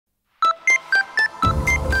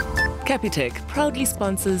Capitec proudly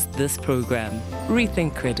sponsors this program.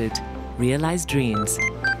 Rethink credit. Realize dreams.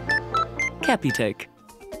 Capitec.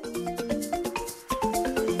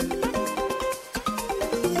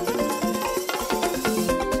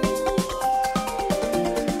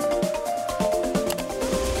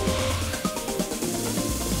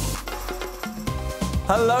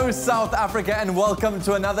 Hello South Africa and welcome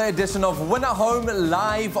to another edition of Winner Home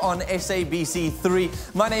live on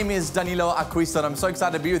SABC3. My name is Danilo Acquisto and I'm so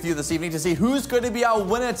excited to be with you this evening to see who's going to be our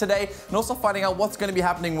winner today and also finding out what's going to be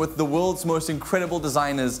happening with the world's most incredible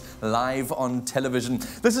designers live on television.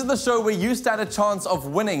 This is the show where you stand a chance of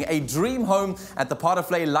winning a dream home at the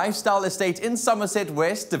Parterflay Lifestyle Estate in Somerset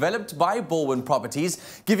West, developed by Baldwin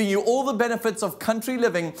Properties, giving you all the benefits of country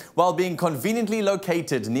living while being conveniently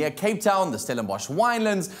located near Cape Town, the Stellenbosch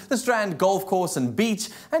Winelands, the Strand Golf Course and Beach,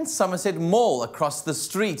 and Somerset Mall across the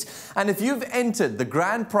street. And if you've entered the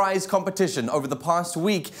grand prize competition over the past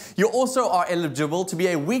week, you also are eligible to be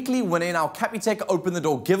a weekly winner in our Capitec Open the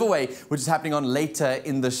Door giveaway, which is happening on later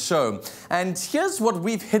in the show. And here's what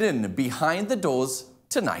we've hidden behind the doors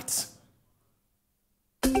tonight.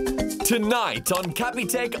 Tonight on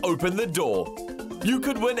Capitec Open the Door, you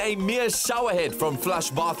could win a mere showerhead from Flush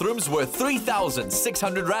Bathrooms worth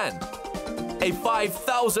 3,600 Rand. A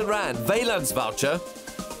 5,000 Rand Valence voucher,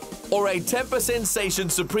 or a Temper Sensation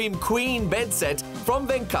Supreme Queen bed set from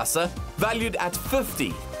Venkasa valued at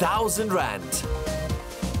 50,000 Rand.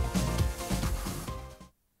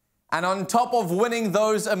 And on top of winning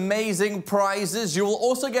those amazing prizes, you will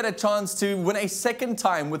also get a chance to win a second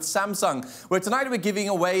time with Samsung, where tonight we're giving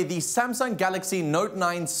away the Samsung Galaxy Note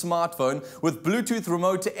 9 smartphone with Bluetooth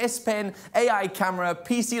remote to S Pen, AI camera,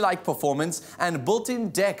 PC-like performance, and built-in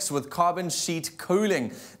decks with carbon sheet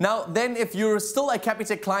cooling. Now, then, if you're still a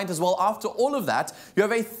Capitec client as well, after all of that, you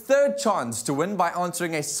have a third chance to win by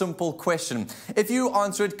answering a simple question. If you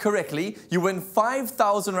answer it correctly, you win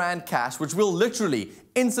 5,000 Rand cash, which will literally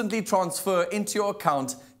instantly transfer into your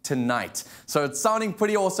account tonight. So it's sounding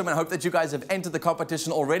pretty awesome and I hope that you guys have entered the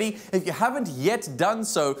competition already. If you haven't yet done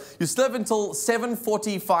so, you still have until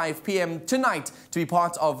 7:45 p.m. tonight to be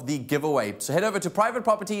part of the giveaway. So head over to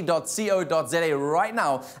privateproperty.co.za right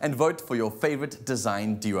now and vote for your favorite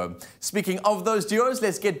design duo. Speaking of those duos,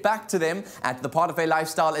 let's get back to them at the Parterflay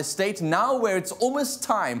Lifestyle Estate now, where it's almost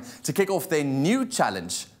time to kick off their new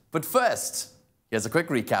challenge. But first, here's a quick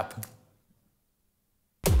recap.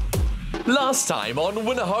 Last time on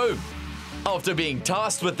Winner Home, after being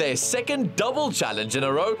tasked with their second double challenge in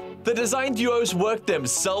a row, the design duos worked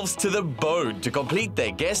themselves to the bone to complete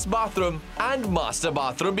their guest bathroom and master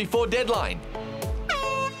bathroom before deadline.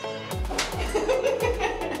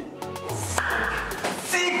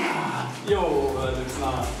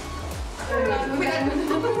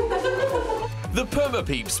 The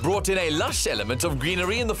Permapeeps brought in a lush element of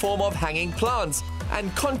greenery in the form of hanging plants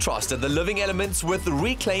and contrasted the living elements with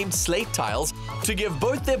reclaimed slate tiles to give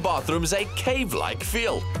both their bathrooms a cave-like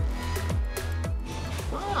feel.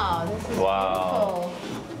 Wow, this is beautiful.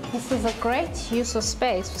 This is a great use of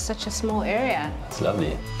space for such a small area. It's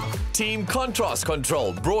lovely. Team Contrast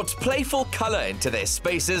Control brought playful colour into their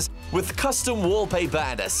spaces with custom wallpaper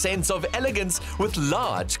and a sense of elegance with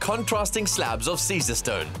large contrasting slabs of Caesar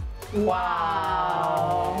stone.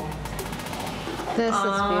 Wow. This is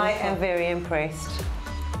beautiful. I am very impressed.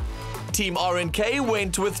 Team R&K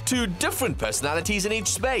went with two different personalities in each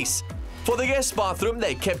space. For the guest bathroom,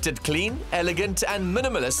 they kept it clean, elegant and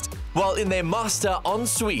minimalist, while in their master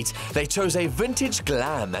ensuite, they chose a vintage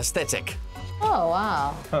glam aesthetic. Oh,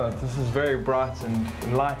 wow. Oh, this is very bright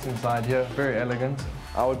and light inside here, very elegant.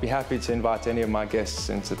 I would be happy to invite any of my guests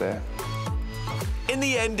into there. In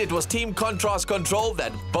the end, it was Team Contrast Control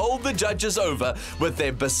that bowled the judges over with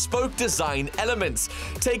their bespoke design elements,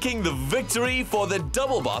 taking the victory for the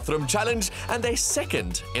double bathroom challenge and their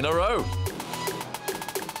second in a row.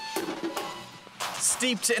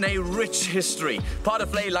 Steeped in a rich history,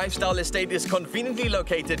 Parterflay Lifestyle Estate is conveniently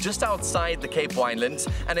located just outside the Cape Winelands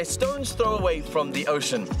and a stone's throw away from the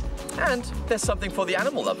ocean. And there's something for the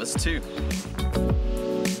animal lovers too.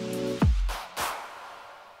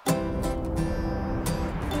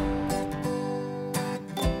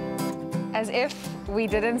 As if we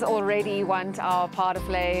didn't already want our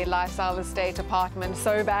Parterflay Lifestyle Estate apartment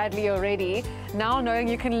so badly already, now knowing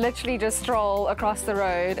you can literally just stroll across the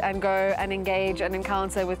road and go and engage and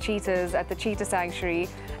encounter with cheetahs at the cheetah sanctuary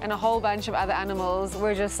and a whole bunch of other animals,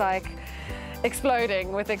 we're just like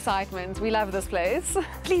exploding with excitement. We love this place.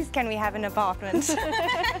 Please, can we have an apartment?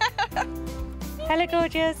 Hello,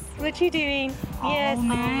 gorgeous. What are you doing? Yes.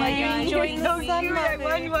 Are you enjoying the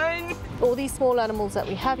view? All these small animals that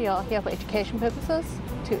we have here are here for education purposes,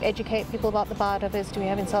 to educate people about the biodiversity we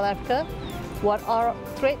have in South Africa, what are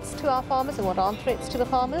threats to our farmers and what aren't threats to the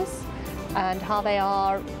farmers, and how they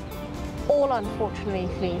are all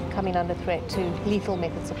unfortunately coming under threat to lethal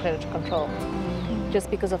methods of predator control, just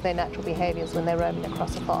because of their natural behaviours when they're roaming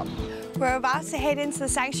across a farm. We're about to head into the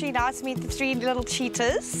sanctuary now to meet the 3 little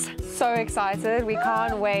cheetahs. So excited. We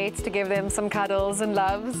can't wait to give them some cuddles and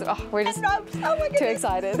loves. Oh, we're just too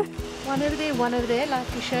excited. One over there,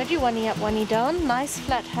 like we showed you, one knee up, one knee down. Nice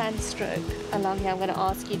flat hand stroke. Along here, I'm going to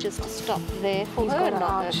ask you just to stop there for her and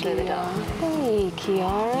not her further down. Hey,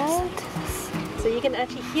 Kiara. So you can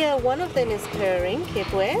actually hear one of them is purring,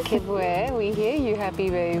 Kibwe. Kibwe, we hear you, happy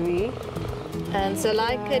baby. And so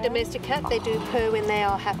like a domestic cat, they do purr when they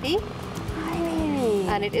are happy.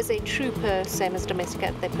 And it is a true purr, same as domestic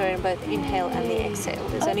cat. They purr in both inhale and the exhale.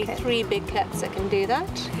 There's only 3 big cats that can do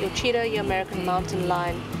that. Your cheetah, your American mountain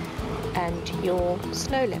lion, and your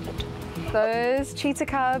snow leopard. Those cheetah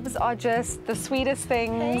cubs are just the sweetest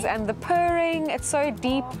things, and the purring, it's so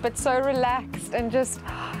deep but so relaxed and just,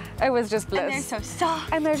 it was just bliss. And they're so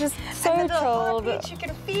soft. And they're just so and the chilled. heartbeat, you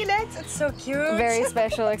can feel it. It's so cute. Very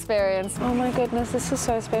special experience. Oh my goodness, this is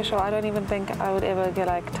so special. I don't even think I would ever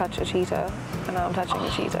touch a cheetah, and now I'm touching a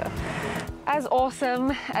cheetah. As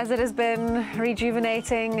awesome as it has been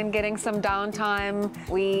rejuvenating and getting some downtime,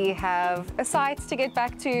 we have a site to get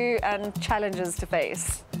back to and challenges to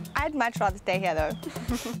face. I'd much rather stay here though.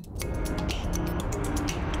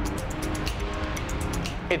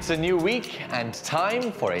 It's a new week and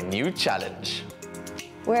time for a new challenge.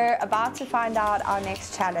 We're about to find out our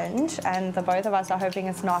next challenge, and the both of us are hoping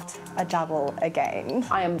it's not a double again.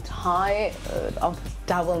 I am tired of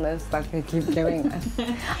doubleness that we keep doing this.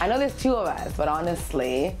 I know there's 2 of us, but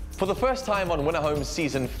honestly... For the first time on Winner Homes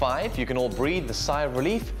Season 5, you can all breathe the sigh of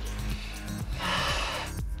relief.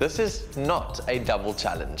 This is not a double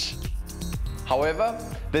challenge. However,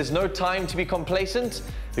 there's no time to be complacent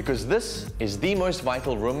because this is the most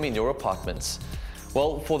vital room in your apartments.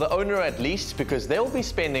 Well, for the owner at least, because they'll be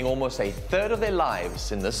spending almost a third of their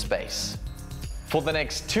lives in this space. For the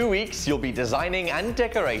next 2 weeks, you'll be designing and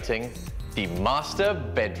decorating the master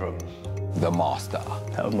bedroom. The master.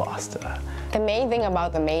 The master. The main thing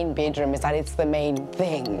about the main bedroom is that it's the main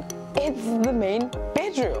thing. It's the main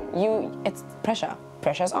bedroom. It's pressure.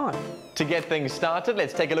 Pressure's on. To get things started,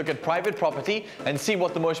 let's take a look at private property and see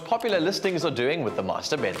what the most popular listings are doing with the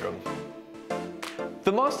master bedroom.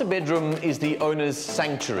 The master bedroom is the owner's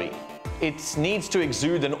sanctuary. It needs to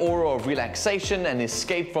exude an aura of relaxation and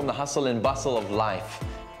escape from the hustle and bustle of life.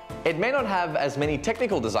 It may not have as many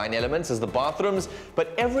technical design elements as the bathrooms,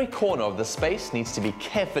 but every corner of the space needs to be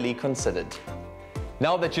carefully considered.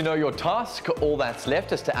 Now that you know your task, all that's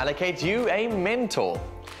left is to allocate you a mentor.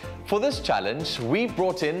 For this challenge, we've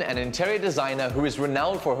brought in an interior designer who is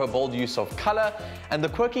renowned for her bold use of color and the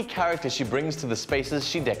quirky character she brings to the spaces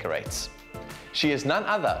she decorates. She is none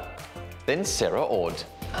other than Sarah Ord.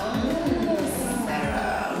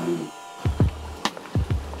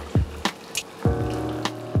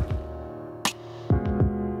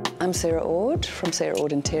 I'm Sarah Ord from Sarah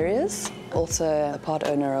Ord Interiors, also a part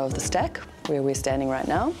owner of The Stack, where we're standing right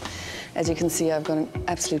now. As you can see, I've got an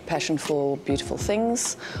absolute passion for beautiful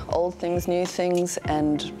things, old things, new things,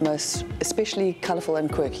 and most especially colourful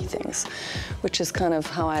and quirky things, which is kind of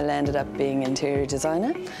how I landed up being interior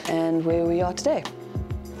designer and where we are today.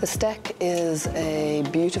 The Stack is a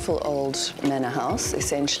beautiful old manor house,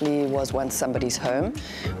 essentially was once somebody's home,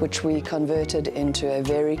 which we converted into a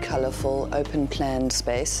very colourful, open-planned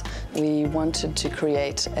space. We wanted to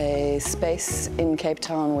create a space in Cape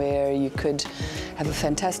Town where you could have a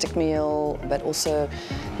fantastic meal, but also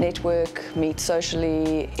network, meet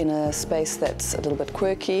socially in a space that's a little bit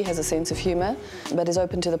quirky, has a sense of humour, but is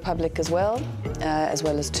open to the public as well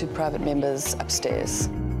as to private members upstairs.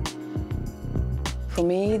 For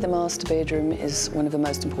me, the master bedroom is one of the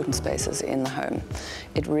most important spaces in the home.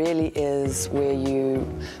 It really is where you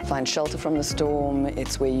find shelter from the storm,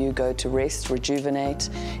 it's where you go to rest, rejuvenate.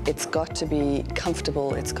 It's got to be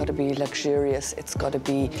comfortable, it's got to be luxurious, it's got to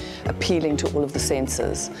be appealing to all of the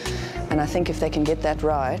senses. And I think if they can get that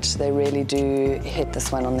right, they really do hit this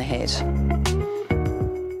one on the head.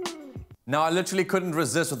 Now, I literally couldn't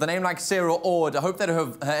resist. With a name like Sarah Ord, I hope that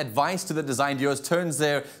her advice to the design duos turns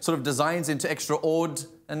their sort of designs into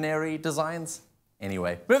extraordinary designs.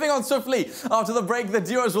 Anyway, moving on swiftly. After the break, the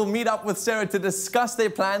duos will meet up with Sarah to discuss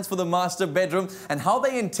their plans for the master bedroom and how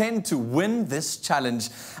they intend to win this challenge.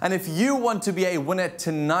 And if you want to be a winner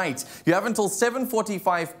tonight, you have until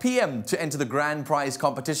 7:45 p.m. to enter the grand prize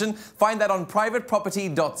competition. Find that on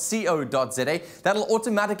privateproperty.co.za. That'll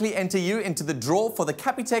automatically enter you into the draw for the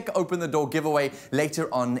Capitec Open the Door giveaway later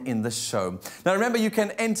on in the show. Now remember, you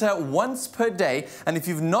can enter once per day, and if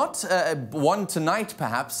you've not won tonight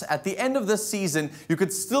perhaps, at the end of this season, you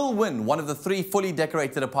could still win one of the 3 fully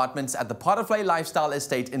decorated apartments at the Potterfly Lifestyle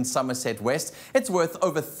Estate in Somerset West. It's worth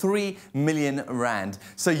over 3 million rand.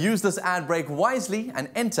 So use this ad break wisely and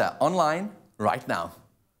enter online right now.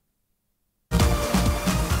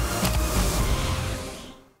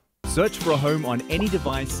 Search for a home on any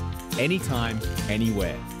device, anytime,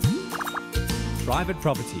 anywhere. Private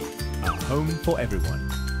Property, a home for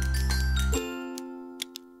everyone.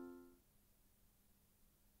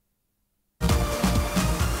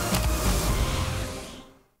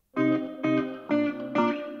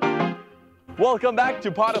 Welcome back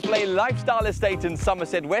to Potterfly Lifestyle Estate in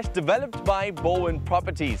Somerset West, developed by Bowen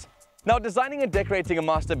Properties. Now, designing and decorating a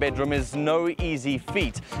master bedroom is no easy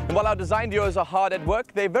feat. And while our design duos are hard at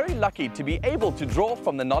work, they're very lucky to be able to draw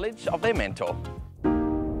from the knowledge of their mentor.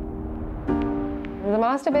 The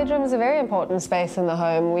master bedroom is a very important space in the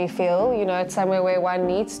home, we feel. You know, it's somewhere where one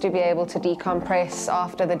needs to be able to decompress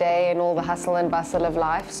after the day and all the hustle and bustle of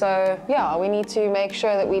life. So, yeah, we need to make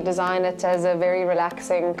sure that we design it as a very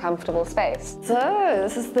relaxing, comfortable space. So,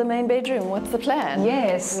 this is the main bedroom. What's the plan?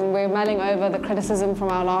 Yes, we're mulling over the criticism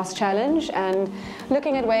from our last challenge and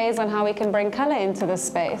looking at ways on how we can bring colour into this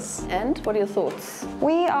space. And what are your thoughts?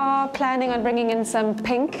 We are planning on bringing in some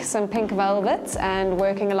pink velvet, and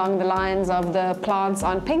working along the lines of the plants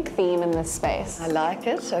on pink theme in this space. I like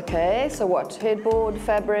it. Okay, so what? Headboard,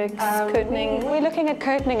 fabrics, curtaining? We're looking at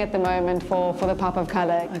curtaining at the moment for the pop of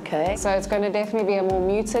colour. Okay. So it's going to definitely be a more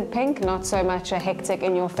muted pink, not so much a hectic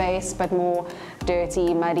in your face, but more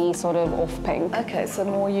dirty, muddy, sort of off pink. Okay, so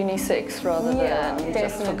more unisex rather than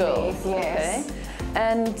just for girls. Yes. Okay.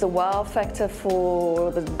 And the wow factor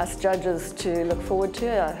for us judges to look forward to,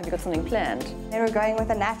 have you got something planned? They were going with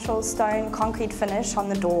a natural stone concrete finish on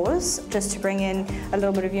the doors, just to bring in a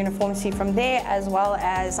little bit of uniformity from there, as well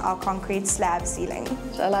as our concrete slab ceiling.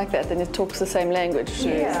 I like that, then it talks the same language too.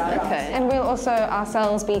 Yeah. Okay. And we'll also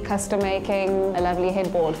ourselves be custom making a lovely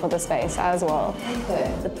headboard for the space as well. Okay.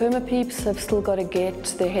 The Perma peeps have still got to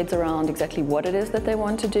get their heads around exactly what it is that they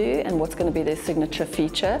want to do and what's going to be their signature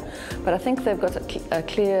feature. But I think they've got a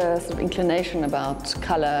clear sort of inclination about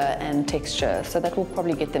colour and texture, so that will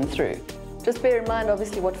probably get them through. Just bear in mind,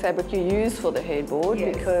 obviously, what fabric you use for the headboard,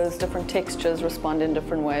 because different textures respond in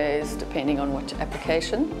different ways depending on what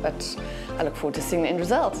application. But I look forward to seeing the end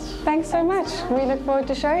result. Thanks so much. We look forward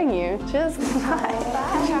to showing you. Cheers. Bye.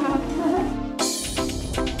 Bye.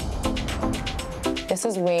 This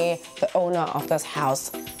is where the owner of this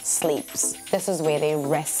house sleeps. This is where they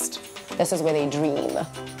rest. This is where they dream.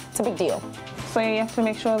 It's a big deal. So you have to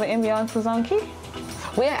make sure the ambiance is on key?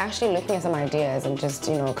 We are actually looking at some ideas and just,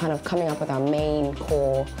 you know, kind of coming up with our main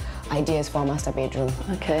core ideas for our master bedroom.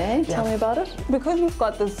 Okay, tell me about it. Because we've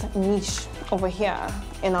got this niche over here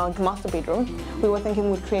in our master bedroom, we were thinking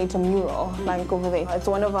we'd create a mural like over there. It's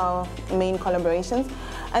one of our main collaborations.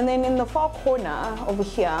 And then in the far corner over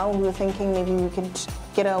here, we were thinking maybe we could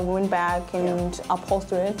get a woman bag and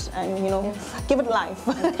upholster it and, you know, give it life.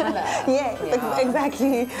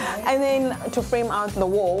 Exactly. And then to frame out the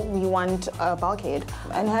wall, we want a bulkhead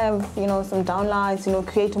and have, you know, some downlights, you know,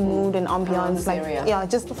 create a mood and ambiance.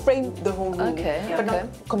 Just to frame the whole room. But not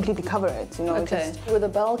completely cover it, you know. Okay. With a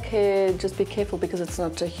bulkhead, just be careful because it's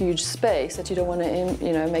not a huge space that you don't want to,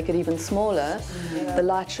 you know, make it even smaller. The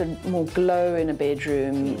light should more glow in a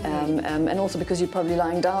bedroom, and also because you're probably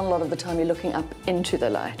lying down a lot of the time, you're looking up into the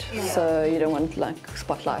light, so you don't want like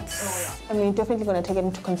spotlights. I mean, definitely going to take it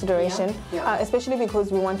into consideration, especially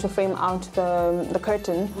because we want to frame out the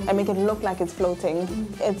curtain and make it look like it's floating.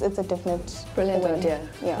 It's a definite brilliant idea.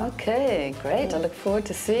 Okay, great. I look forward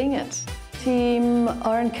to seeing it. Team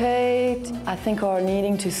R&K, I think, are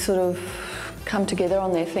needing to sort of come together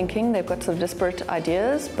on their thinking. They've got sort of disparate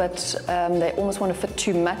ideas, but they almost want to fit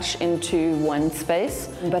too much into one space.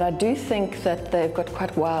 But I do think that they've got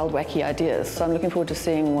quite wild, wacky ideas, so I'm looking forward to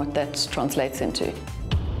seeing what that translates into.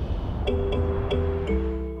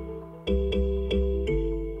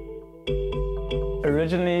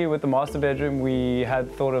 Originally, with the master bedroom, we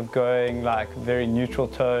had thought of going like very neutral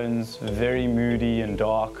tones, very moody and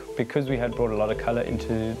dark, because we had brought a lot of color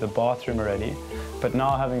into the bathroom already. But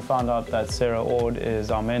now, having found out that Sarah Ord is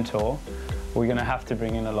our mentor, we're going to have to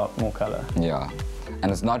bring in a lot more color. Yeah,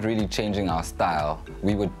 And it's not really changing our style.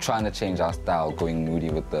 We were trying to change our style, going moody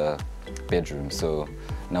with the bedroom. So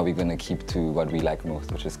now we're going to keep to what we like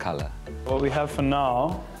most, which is color. What we have for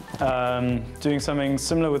now, doing something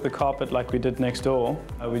similar with the carpet like we did next door.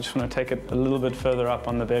 We just want to take it a little bit further up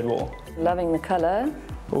on the bed wall. Loving the color.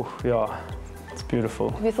 Oh, yeah, it's beautiful.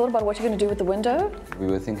 Have you thought about what you're going to do with the window? We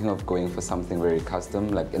were thinking of going for something very custom,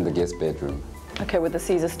 like in the guest bedroom. Okay, with the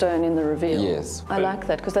Caesar stone in the reveal. Yes. I like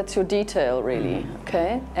that, because that's your detail, really,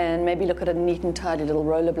 okay? And maybe look at a neat and tidy little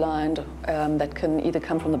roller blind that can either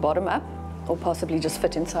come from the bottom up or possibly just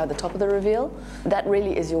fit inside the top of the reveal. That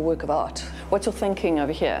really is your work of art. What's your thinking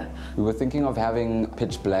over here? We were thinking of having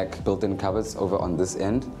pitch black built-in cupboards over on this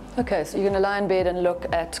end. Okay, so you're going to lie in bed and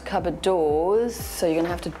look at cupboard doors, so you're going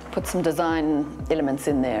to have to put some design elements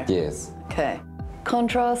in there. Yes. Okay.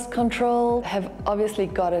 Contrast control have obviously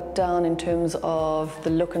got it down in terms of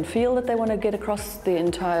the look and feel that they want to get across the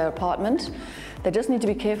entire apartment. They just need to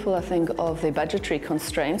be careful, I think, of their budgetary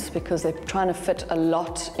constraints, because they're trying to fit a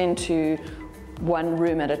lot into one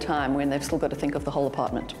room at a time when they've still got to think of the whole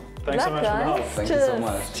apartment. Thanks so much for the help. Thank you so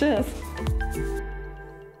much. Cheers.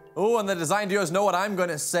 Oh, and the design duos know what I'm going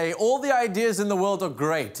to say. All the ideas in the world are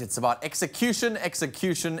great. It's about execution,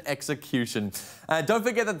 execution, execution. Don't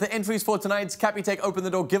forget that the entries for tonight's Capitec Open the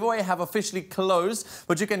Door giveaway have officially closed,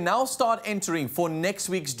 but you can now start entering for next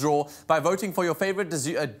week's draw by voting for your favorite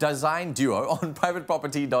design duo on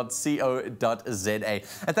privateproperty.co.za.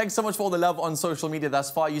 And thanks so much for all the love on social media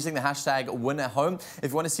thus far using the hashtag #WinAHome.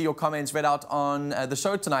 If you want to see your comments read out on the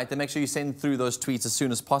show tonight, then make sure you send through those tweets as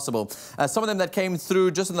soon as possible. Some of them that came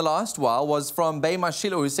through just in the last while was from Bay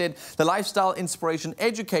Mashilo, who said, the lifestyle, inspiration,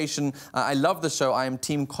 education. I love the show. I am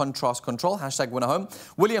team contrast control. Hashtag WinAHome.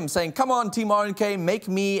 William saying, come on, team RNK, make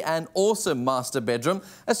me an awesome master bedroom.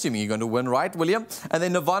 Assuming you're going to win, right, William? And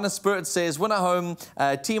then Nirvana Spirit says, WinAHome,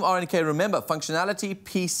 team RNK, remember, functionality,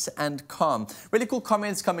 peace, and calm. Really cool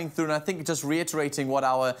comments coming through, and I think just reiterating what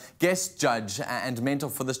our guest judge and mentor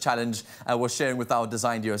for this challenge was sharing with our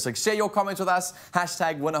design duo. So share your comments with us.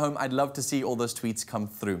 Hashtag WinAHome. I'd love to see all those tweets come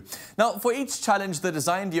through. Now, for each challenge, the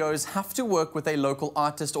design duos have to work with a local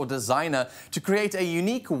artist or designer to create a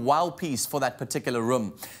unique wow piece for that particular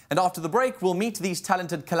room. And after the break, we'll meet these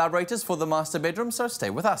talented collaborators for the master bedroom, so stay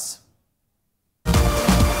with us.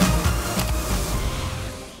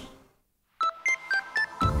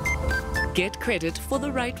 Get credit for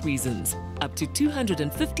the right reasons. Up to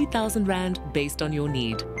 250,000 Rand based on your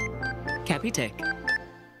need. Capitec.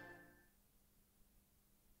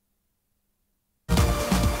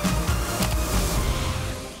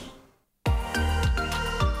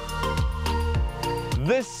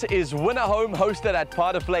 This is WinAHome, hosted at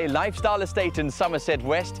Part of Play Lifestyle Estate in Somerset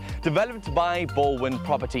West, developed by Baldwin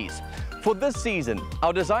Properties. For this season,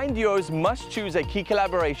 our design duos must choose a key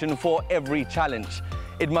collaboration for every challenge.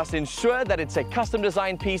 It must ensure that it's a custom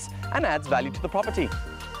design piece and adds value to the property.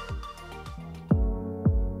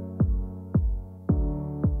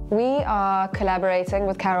 We are collaborating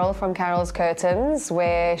with Carol from Carol's Curtains,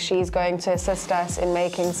 where she's going to assist us in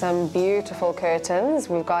making some beautiful curtains.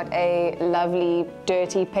 We've got a lovely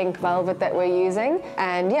dirty pink velvet that we're using,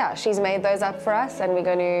 and yeah, she's made those up for us, and we're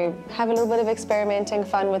going to have a little bit of experimenting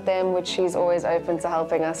fun with them, which she's always open to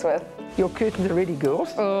helping us with. Your curtains are ready, girls.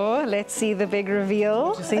 Oh, let's see the big reveal.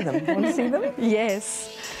 Want to see them? Want to see them?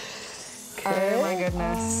 Yes. Okay. Oh my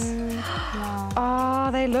goodness. Oh,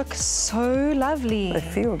 they look so lovely. They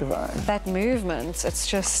feel divine. That movement, it's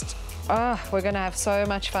just, oh, we're going to have so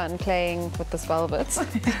much fun playing with this velvet.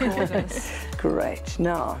 It's gorgeous. Great.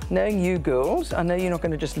 Now, knowing you girls, I know you're not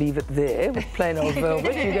going to just leave it there with plain old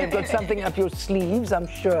velvet. You've got something up your sleeves, I'm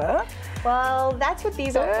sure. Well, that's what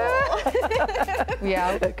these are for.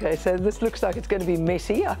 Yeah. Okay, so this looks like it's going to be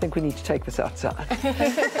messy. I think we need to take this outside.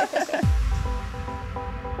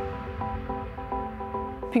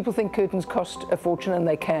 People think curtains cost a fortune, and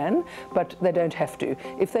they can, but they don't have to.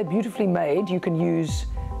 If they're beautifully made, you can use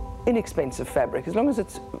inexpensive fabric. As long as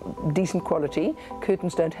it's decent quality,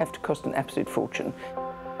 curtains don't have to cost an absolute fortune.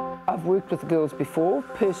 I've worked with the girls before,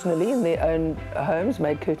 personally, in their own homes,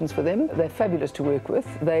 made curtains for them. They're fabulous to work with.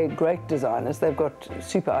 They're great designers. They've got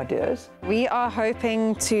super ideas. We are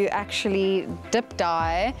hoping to actually dip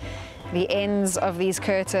dye the ends of these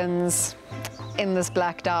curtains in this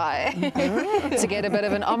black dye to get a bit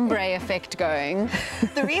of an ombre effect going.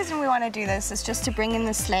 The reason we want to do this is just to bring in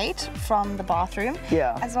the slate from the bathroom,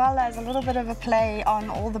 yeah, as well as a little bit of a play on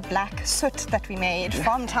all the black soot that we made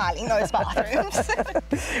from tiling those bathrooms.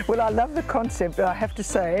 Well, I love the concept, but I have to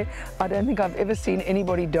say, I don't think I've ever seen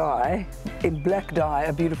anybody dye, in black dye,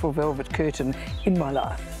 a beautiful velvet curtain in my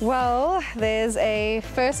life. Well, there's a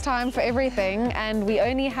first time for everything, and we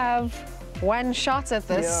only have one shot at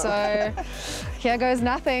this, so here goes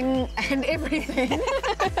nothing and everything.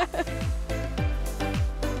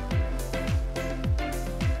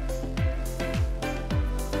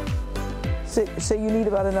 So you need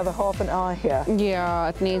about another half an hour here? Yeah,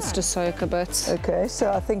 it needs to soak a bit. Okay,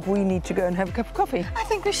 so I think we need to go and have a cup of coffee. I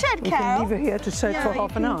think we should, We can leave her here to soak for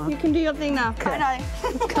half an hour. You can do your thing now. Okay. Bye,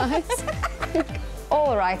 Guys.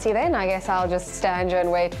 Alrighty then, I guess I'll just stand here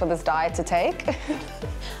and wait for this diet to take.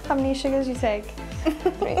 How many sugars do you take?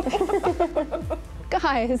 3.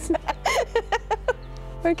 Guys.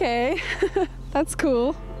 Okay, that's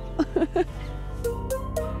cool.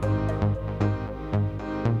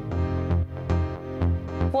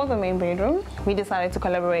 For the main bedroom, we decided to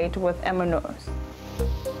collaborate with Emma Knows.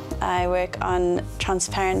 I work on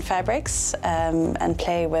transparent fabrics and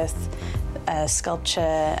play with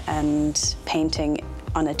sculpture and painting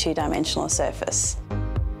on a 2-dimensional surface.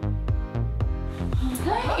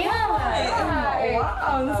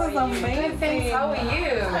 Wow, this is amazing. How are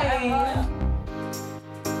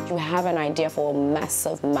you? We have an idea for a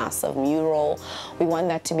massive, massive mural. We want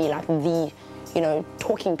that to be like the,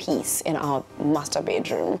 talking piece in our master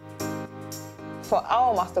bedroom. For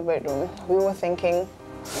our master bedroom, we were thinking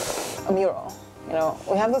a mural.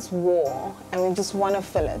 We have this wall and we just want to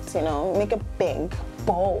fill it, make it big,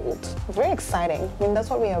 bold, very exciting. I mean, that's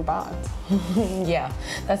what we're about. Yeah,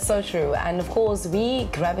 that's so true. And of course, we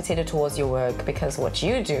gravitated towards your work because what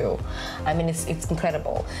you do, I mean, it's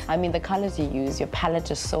incredible. I mean, the colors you use, your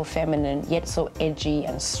palette is so feminine, yet so edgy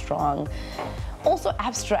and strong. Also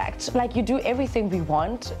abstract, like you do everything we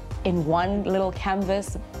want in one little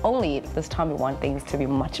canvas, only this time we want things to be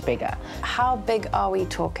much bigger. How big are we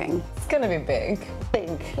talking? It's gonna be big.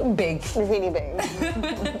 Big. Big. Really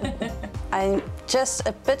big. I'm just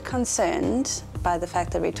a bit concerned by the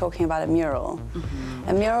fact that we're talking about a mural.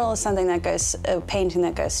 A mural is something that goes, a painting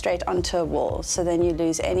that goes straight onto a wall, so then you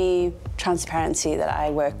lose any transparency that I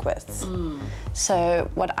work with. So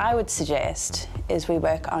what I would suggest is we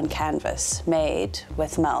work on canvas made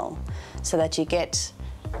with Mel, so that you get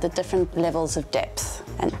the different levels of depth.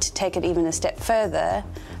 And to take it even a step further,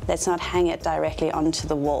 let's not hang it directly onto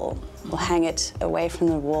the wall. We'll hang it away from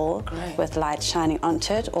the wall with light shining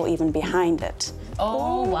onto it or even behind it.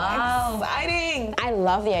 Oh, wow. Exciting! I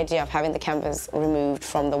love the idea of having the canvas removed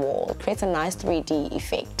from the wall. It creates a nice 3D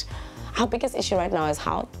effect. Our biggest issue right now is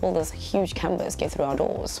how will this huge canvas get through our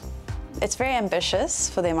doors? It's very ambitious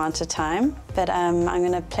for the amount of time, but I'm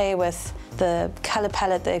going to play with the color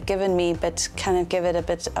palette they've given me, but kind of give it a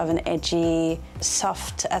bit of an edgy,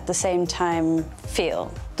 soft, at the same time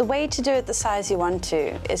feel. The way to do it the size you want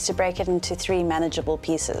to is to break it into 3 manageable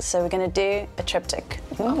pieces. So we're going to do a triptych.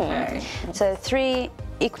 Okay. So 3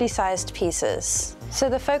 equally sized pieces. So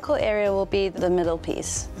the focal area will be the middle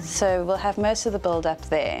piece. So we'll have most of the build up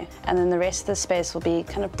there, and then the rest of the space will be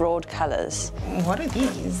kind of broad colors. What are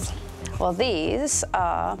these? Well, these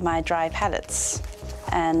are my dry palettes,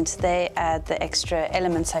 and they add the extra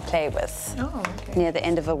elements I play with near the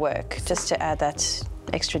end of a work, just to add that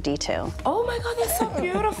extra detail. Oh my God, that's so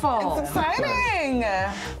beautiful. It's exciting.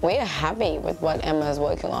 We're happy with what Emma is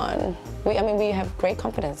working on. We have great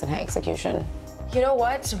confidence in her execution. You know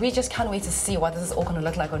what? We just can't wait to see what this is all going to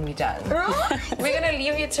look like when we're done. We're going to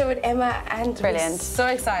leave you to it, Emma, and Brilliant. We're so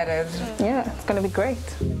excited. Yeah, it's going to be great.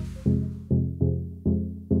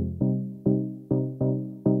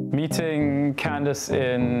 Meeting Candace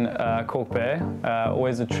in Cork Bay,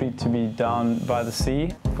 always a treat to be down by the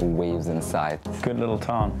sea. Waves in sight. Good little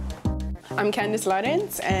town. I'm Candace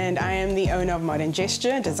Lawrence, and I am the owner of Modern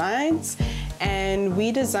Gesture Designs, and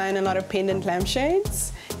we design a lot of pendant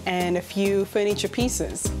lampshades and a few furniture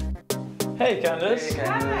pieces. Hey Candace. Hey,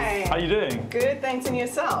 Candace. How you doing? Good, thanks, and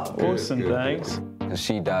yourself? Awesome, thanks.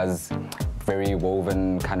 She does very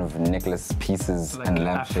woven kind of necklace pieces like and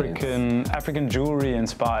lampshades. African jewelry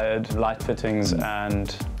inspired light fittings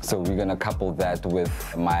and... So we're gonna couple that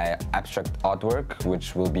with my abstract artwork,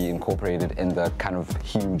 which will be incorporated in the kind of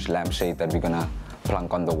huge lampshade that we're gonna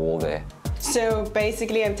plunk on the wall there. So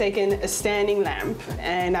basically I've taken a standing lamp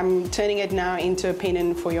and I'm turning it now into a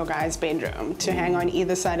pendant for your guys' bedroom to hang on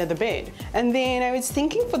either side of the bed. And then I was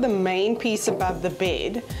thinking for the main piece above the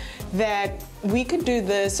bed that we could do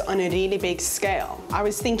this on a really big scale. I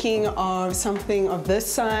was thinking of something of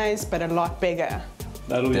this size but a lot bigger.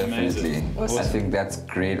 That'll be Definitely. amazing. Awesome. I think that's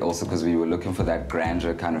great also because we were looking for that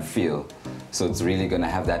grandeur kind of feel. So it's really gonna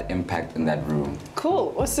have that impact in that room.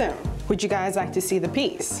 Cool, awesome. Would you guys like to see the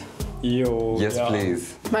piece? Yes,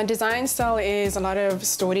 please. My design style is a lot of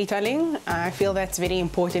storytelling. I feel that's very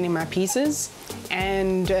important in my pieces.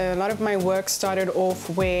 And a lot of my work started off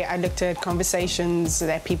where I looked at conversations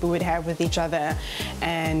that people would have with each other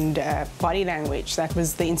and body language. That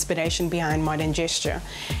was the inspiration behind modern gesture.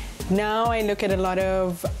 Now I look at a lot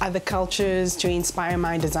of other cultures to inspire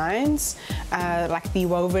my designs. Like the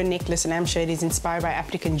woven necklace lampshade is inspired by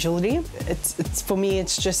African jewelry. For me,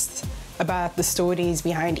 it's just about the stories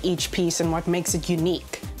behind each piece and what makes it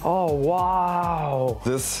unique. Oh, wow.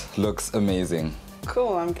 This looks amazing.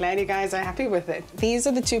 Cool, I'm glad you guys are happy with it. These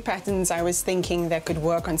are the two patterns I was thinking that could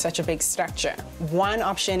work on such a big structure. One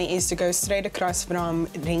option is to go straight across from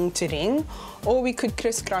ring to ring, or we could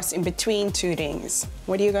crisscross in between two rings.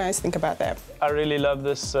 What do you guys think about that? I really love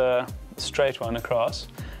this straight one across.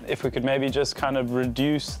 If we could maybe just kind of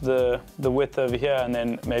reduce the width over here and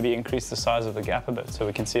then maybe increase the size of the gap a bit so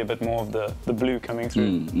we can see a bit more of the blue coming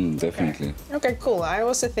through. Definitely. Okay, cool. I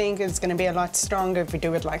also think it's going to be a lot stronger if we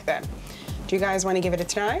do it like that. Do you guys want to give it a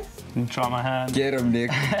try? Try my hand. Get him,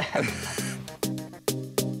 Nick.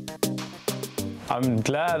 I'm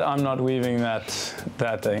glad I'm not weaving that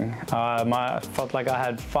thing. I felt like I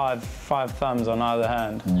had five thumbs on either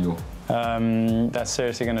hand. That's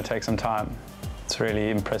seriously going to take some time. It's really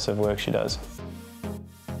impressive work she does.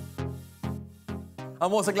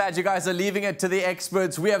 I'm also glad you guys are leaving it to the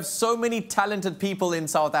experts. We have so many talented people in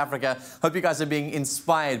South Africa. Hope you guys are being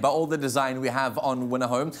inspired by all the design we have on Winner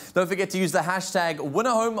Home. Don't forget to use the hashtag Winner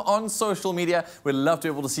Home on social media. We'd love to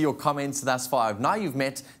be able to see your comments thus far. Now you've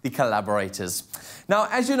met the collaborators. Now,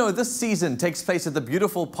 as you know, this season takes place at the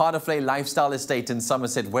beautiful Paardevlei Lifestyle Estate in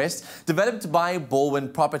Somerset West, developed by Baldwin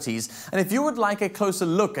Properties. And if you would like a closer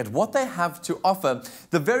look at what they have to offer,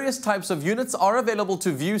 the various types of units are available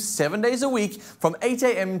to view 7 days a week from 8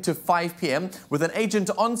 a.m. to 5 p.m. with an agent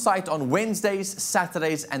on site on Wednesdays,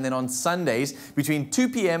 Saturdays, and then on Sundays between 2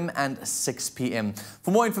 p.m. and 6 p.m.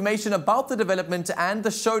 For more information about the development and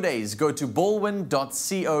the show days, go to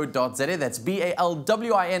baldwin.co.za. That's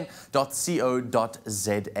BALWIN.co.za.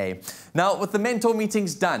 Now, with the mentor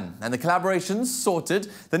meetings done and the collaborations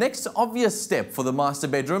sorted, the next obvious step for the master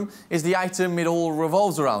bedroom is the item it all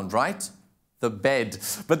revolves around, right? The bed.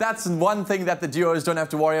 But that's one thing that the duos don't have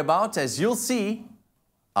to worry about, as you'll see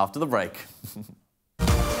after the break.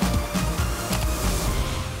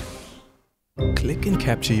 Click and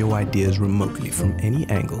capture your ideas remotely from any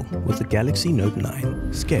angle with the Galaxy Note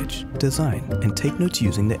 9. Sketch, design, and take notes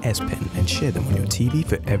using the S Pen and share them on your TV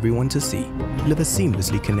for everyone to see. Live a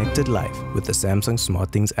seamlessly connected life with the Samsung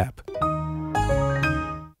SmartThings app.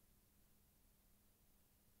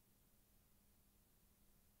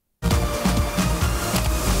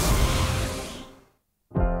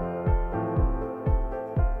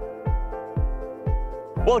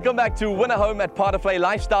 Welcome back to Winner Home at Paardevlei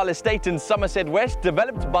Lifestyle Estate in Somerset West,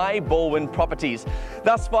 developed by Baldwin Properties.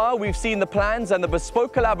 Thus far, we've seen the plans and the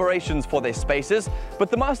bespoke collaborations for their spaces, but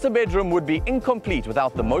the master bedroom would be incomplete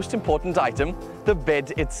without the most important item, the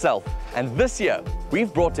bed itself. And this year,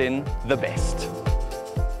 we've brought in the best.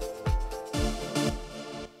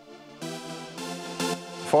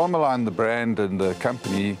 Farmerline, the brand and the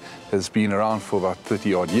company, has been around for about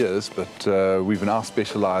 30 odd years, but we've now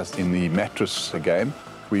specialized in the mattress game.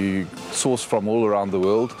 We source from all around the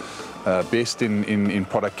world, best in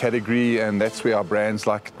product category, and that's where our brands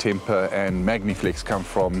like Temper and Magniflex come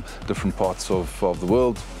from, different parts of the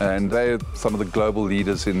world, and they're some of the global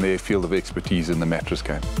leaders in their field of expertise in the mattress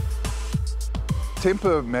game.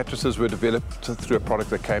 Temper mattresses were developed through a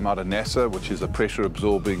product that came out of NASA, which is a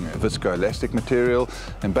pressure-absorbing viscoelastic material,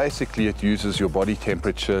 and basically it uses your body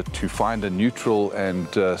temperature to find a neutral and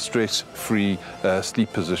stress-free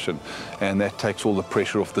sleep position, and that takes all the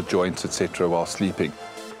pressure off the joints, etc., while sleeping.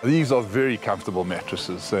 These are very comfortable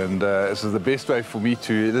mattresses, and this is the best way for me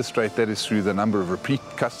to illustrate that is through the number of repeat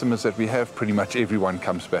customers that we have. Pretty much everyone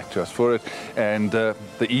comes back to us for it, and the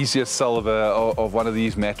easiest sell of one of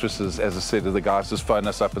these mattresses, as I said, the guys just phone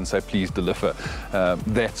us up and say, please deliver.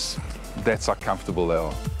 That's how comfortable they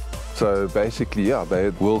are. So basically, yeah, they're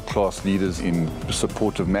world-class leaders in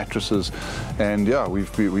supportive mattresses, and yeah,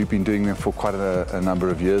 we've been doing them for quite a number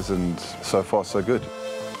of years, and so far so good.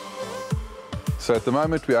 So at the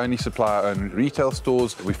moment, we only supply our own retail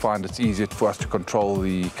stores. We find it's easier for us to control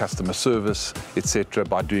the customer service, etc.,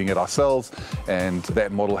 by doing it ourselves, and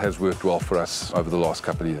that model has worked well for us over the last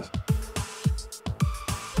couple of years.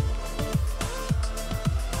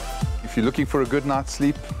 If you're looking for a good night's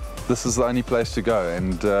sleep, this is the only place to go,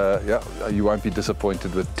 and yeah, you won't be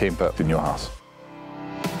disappointed with Temper in your house.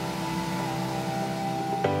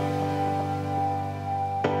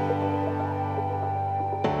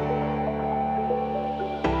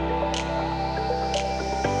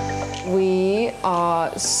 We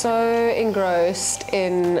are so engrossed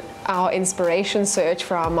in our inspiration search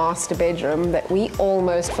for our master bedroom that we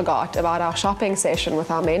almost forgot about our shopping session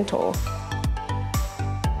with our mentor.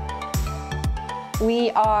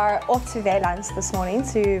 We are off to Weylands this morning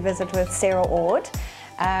to visit with Sarah Ord.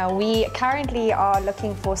 We currently are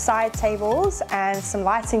looking for side tables and some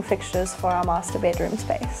lighting fixtures for our master bedroom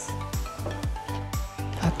space.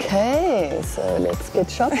 Okay, so let's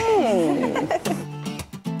get shopping.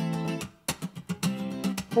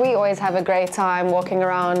 We always have a great time walking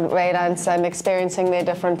around Weylands and experiencing their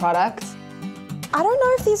different products. I don't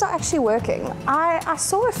know if these are actually working. I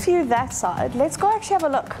saw a few that side. Let's go actually have a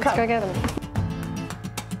look. Let's go get them.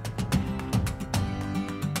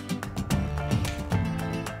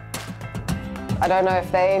 I don't know if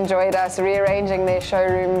they enjoyed us rearranging their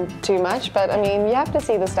showroom too much, but I mean, you have to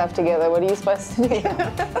see the stuff together. What are you supposed to do?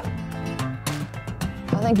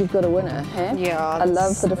 I think you've got a winner, hey? Yeah. I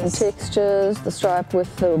love the different textures, the stripe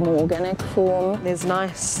with the more organic form. There's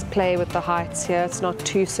nice play with the heights here. It's not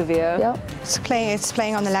too severe. Yep. It's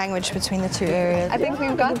playing on the language between the two areas. I think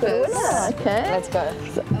we've got this. Okay. Let's go.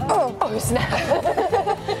 Oh snap.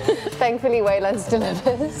 Thankfully, Weylands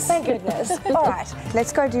delivers. Thank goodness. All right,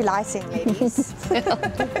 let's go do lighting, ladies.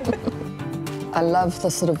 I love the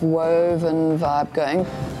sort of woven vibe going.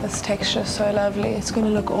 This texture is so lovely. It's going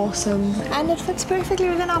to look awesome. And it fits perfectly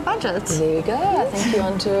within our budget. There you go. I think you're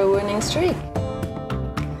onto a winning streak.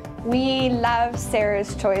 We love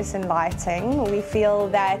Sarah's choice in lighting. We feel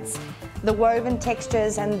that the woven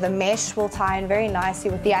textures and the mesh will tie in very nicely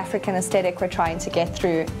with the African aesthetic we're trying to get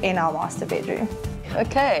through in our master bedroom.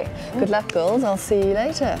 Okay, good luck, girls. I'll see you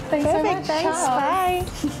later. Thanks so much. Thanks. Ciao. Bye.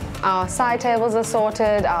 Our side tables are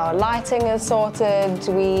sorted, our lighting is sorted.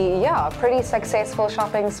 Pretty successful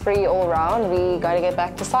shopping spree all round. We got to get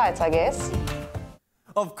back to sites, I guess.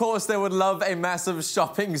 Of course, they would love a massive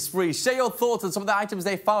shopping spree. Share your thoughts on some of the items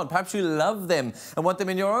they found. Perhaps you love them and want them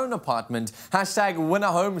in your own apartment. Hashtag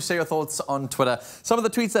 #WinnerHome. Share your thoughts on Twitter. Some of the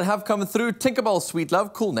tweets that have come through. Tinkerbell Sweet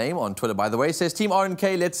Love, cool name on Twitter, by the way, says, Team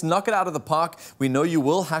RNK, let's knock it out of the park. We know you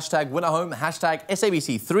will. Hashtag #WinnerHome. Hashtag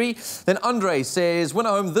SABC3. Then Andre says,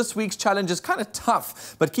 #WinnerHome, this week's challenge is kind of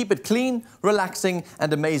tough, but keep it clean, relaxing,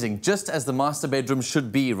 and amazing, just as the master bedroom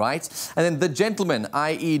should be, right? And then The Gentleman,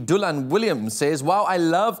 i.e. Dulan Williams, says, wow, I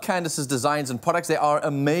love Candace's designs and products. They are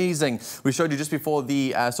amazing. We showed you just before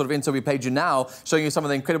the sort of intro we played you now, showing you some of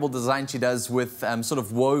the incredible design she does with sort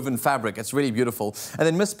of woven fabric. It's really beautiful. And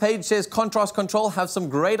then Miss Page says, contrast control, have some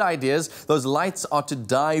great ideas. Those lights are to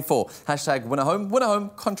die for. Hashtag #WinnerHome.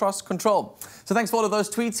 #WinnerHome, contrast control. So thanks for all of those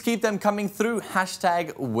tweets. Keep them coming through.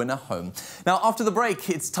 Hashtag #WinnerHome. Now, after the break,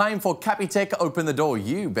 it's time for Capitec Open the Door.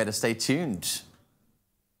 You better stay tuned.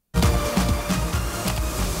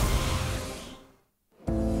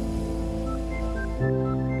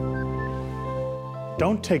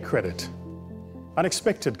 Don't take credit.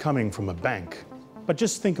 Unexpected coming from a bank. But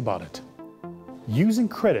just think about it. Using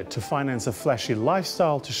credit to finance a flashy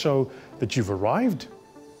lifestyle to show that you've arrived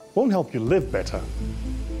won't help you live better.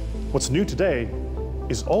 What's new today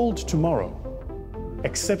is old tomorrow,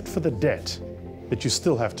 except for the debt that you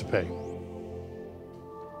still have to pay.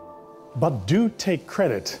 But do take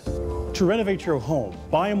credit to renovate your home,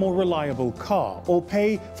 buy a more reliable car, or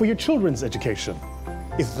pay for your children's education.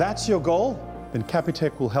 If that's your goal, then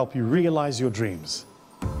Capitec will help you realize your dreams.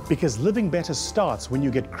 Because living better starts when you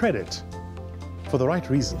get credit for the right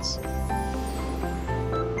reasons.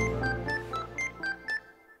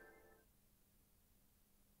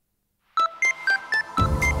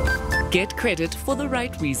 Get credit for the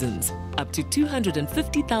right reasons. Up to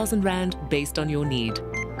 250,000 Rand based on your need.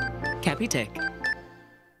 Capitec.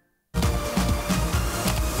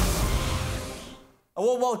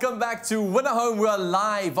 Well, welcome back to #WinnerHome. We are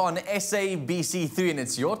live on SABC3 and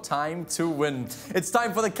it's your time to win. It's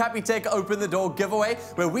time for the Capitec Open the Door giveaway,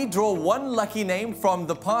 where we draw one lucky name from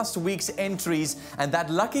the past week's entries, and that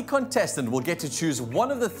lucky contestant will get to choose one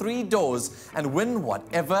of the 3 doors and win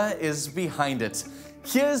whatever is behind it.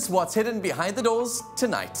 Here's what's hidden behind the doors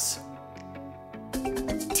tonight.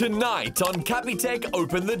 Tonight on Capitec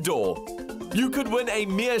Open the Door. You could win a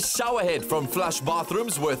mere showerhead from Flush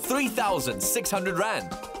Bathrooms worth 3,600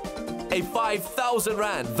 Rand, a 5,000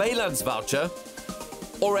 Rand Weylands voucher,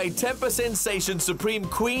 or a Temper Sensation Supreme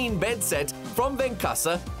Queen bed set from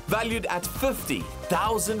Venkasa valued at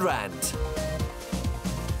 50,000 Rand.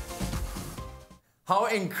 How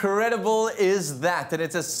incredible is that? And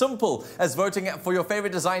it's as simple as voting for your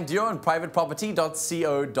favorite design duo on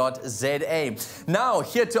privateproperty.co.za. Now,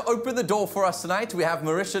 here to open the door for us tonight, we have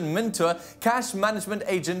Marishan Mintur, Cash Management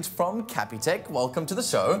Agent from Capitec. Welcome to the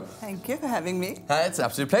show. Thank you for having me. It's an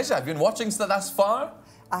absolute pleasure. Have you been watching thus far?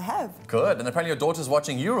 I have. Good. And apparently your daughter's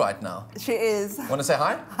watching you right now. She is. Want to say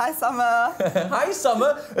hi? Hi, Summer. Hi,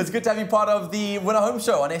 Summer. It's good to have you part of the Winner Home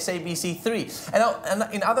Show on SABC3.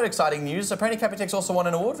 And in other exciting news, apparently Capitec's also won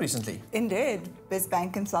an award recently. Indeed. Best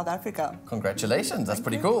bank in South Africa. Congratulations. That's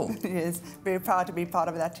pretty cool. Yes. Very proud to be part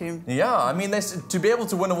of that team. Yeah, I mean, to be able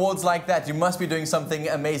to win awards like that, you must be doing something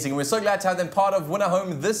amazing. We're so glad to have them part of Winner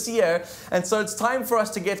Home this year. And so it's time for us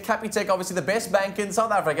to get Capitec, obviously the best bank in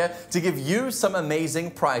South Africa, to give you some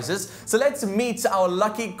amazing prizes. So let's meet our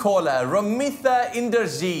lucky caller, Romitha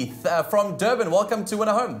Inderjeeth from Durban. Welcome to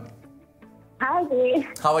Winner Home. Hi, Dave.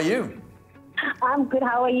 How are you? I'm good.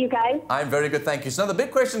 How are you guys? I'm very good, thank you. So now the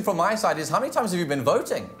big question from my side is, how many times have you been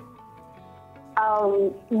voting?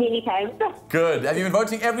 Many times. Good. Have you been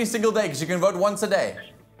voting every single day? Because you can vote once a day.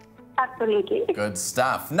 Absolutely. Good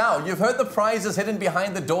stuff. Now, you've heard the prizes hidden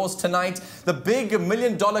behind the doors tonight. The big $1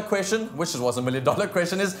 million question, which was a $1 million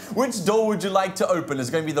question, is which door would you like to open? Is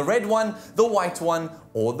it going to be the red one, the white one,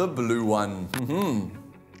 or the blue one?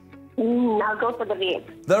 I'll go for the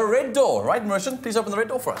red. The red door, right, Merchant? Please open the red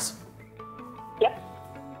door for us. Yep.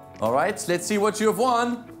 All right, let's see what you have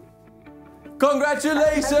won.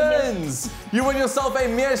 Congratulations! You win yourself a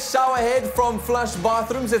mere shower head from Flush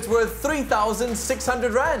Bathrooms. It's worth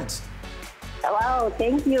 3,600 Rand. Wow,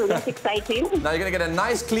 thank you. That's exciting. Now you're going to get a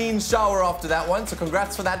nice clean shower after that one, so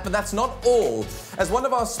congrats for that. But that's not all. As one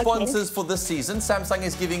of our sponsors for this season, Samsung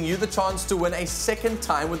is giving you the chance to win a second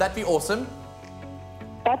time. Would that be awesome?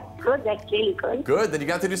 That's good. That's really good. Good. Then you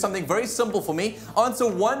have to do something very simple for me. Answer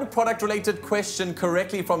one product-related question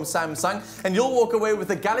correctly from Samsung, and you'll walk away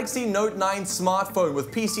with a Galaxy Note 9 smartphone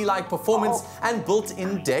with PC-like performance and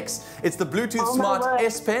built-in DeX. It's the Bluetooth Smart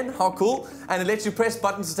S Pen. How cool. And it lets you press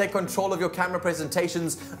buttons to take control of your camera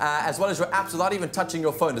presentations as well as your apps without even touching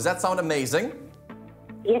your phone. Does that sound amazing?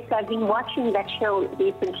 Yes, I've been watching that show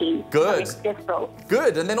recently. Good.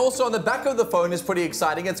 Good. And then also on the back of the phone is pretty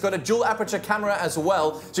exciting. It's got a dual aperture camera as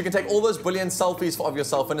well, so you can take all those brilliant selfies of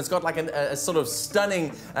yourself. And it's got like a sort of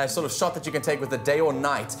stunning sort of shot that you can take with the day or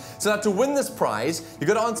night. So now to win this prize, you've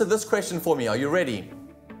got to answer this question for me. Are you ready?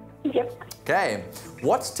 Yep. Okay.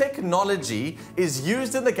 What technology is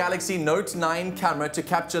used in the Galaxy Note 9 camera to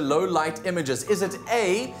capture low light images? Is it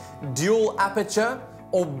A, dual aperture,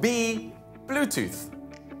 or B, Bluetooth?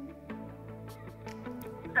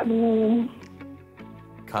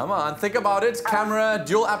 Come on, think about it. Camera,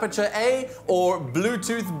 dual aperture A or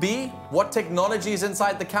Bluetooth B? What technology is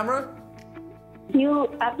inside the camera? Dual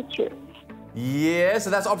aperture. Yeah, so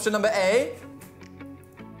that's option number A.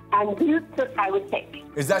 And Bluetooth, I would take.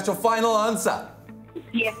 Is that your final answer?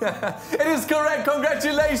 Yes. It is correct.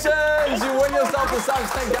 Congratulations! You win yourself the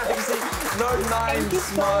Samsung Galaxy Note 9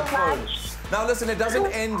 smartphone. Now listen, it doesn't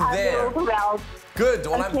end there. Good.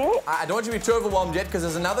 Well, I don't want you to be too overwhelmed yet because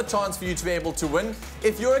there's another chance for you to be able to win.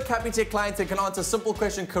 If you're a Capitec client and can answer a simple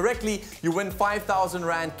question correctly, you win 5,000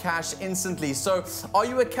 Rand cash instantly. So, are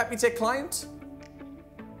you a Capitec client?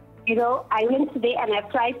 You know, I went today and I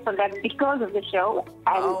applied for that because of the show.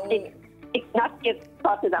 And it's not yet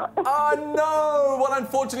sorted out. Oh, no! Well,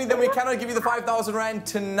 unfortunately, then we cannot give you the 5,000 Rand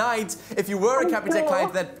tonight. If you were a Capitec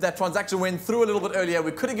client, that transaction went through a little bit earlier.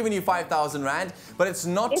 We could have given you 5,000 Rand, but it's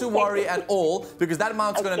not to worry at all because that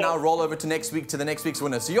amount's going to now roll over to next week, to the next week's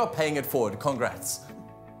winner. So you're paying it forward. Congrats.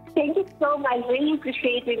 Thank you so much. Really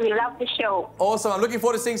appreciate it. We love the show. Awesome. I'm looking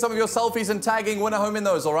forward to seeing some of your selfies and tagging Winner Home in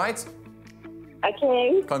those, all right?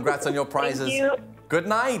 Okay. Congrats on your prizes. Thank you. Good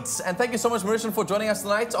night. And thank you so much, Marishan, for joining us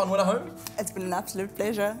tonight on Winner Home. It's been an absolute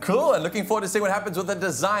pleasure. Cool. And looking forward to seeing what happens with the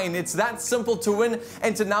design. It's that simple to win.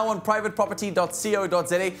 Enter now on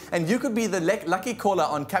privateproperty.co.za. And you could be the lucky caller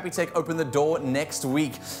on Capitec Open the Door next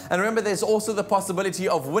week. And remember, there's also the possibility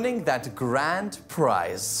of winning that grand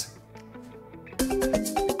prize.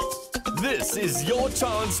 This is your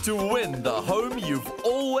chance to win the home you've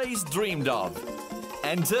always dreamed of.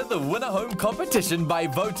 Enter the Winner Home competition by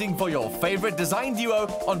voting for your favorite design duo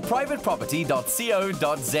on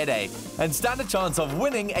privateproperty.co.za and stand a chance of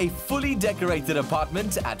winning a fully decorated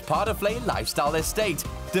apartment at Parterflay Lifestyle Estate,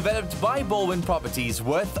 developed by Baldwin Properties,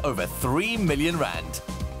 worth over 3 million Rand.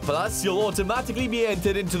 Plus, you'll automatically be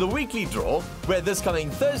entered into the weekly draw, where this coming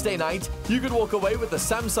Thursday night, you could walk away with a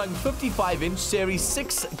Samsung 55-inch Series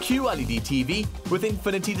 6 QLED TV with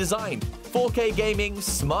Infinity Design, 4K gaming,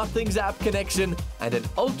 SmartThings app connection, and an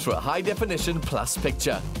ultra-high-definition plus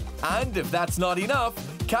picture. And if that's not enough,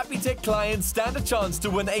 Capitec clients stand a chance to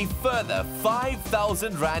win a further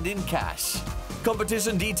 5,000 Rand in cash.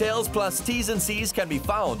 Competition details plus T's and C's can be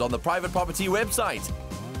found on the Private Property website.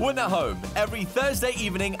 Winner Home, every Thursday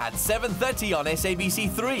evening at 7:30 on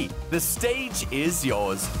SABC3. The stage is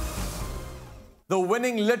yours. The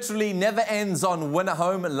winning literally never ends on Win a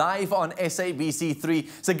Home, live on SABC3.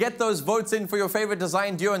 So get those votes in for your favorite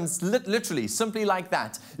design duo, and literally, simply like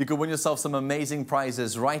that, you can win yourself some amazing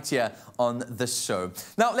prizes right here on this show.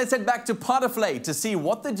 Now, let's head back to Part of Play to see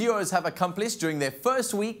what the duos have accomplished during their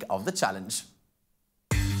first week of the challenge.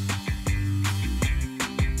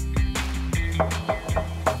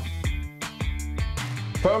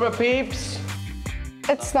 Perma peeps.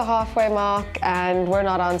 It's the halfway mark and we're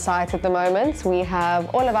not on site at the moment. We have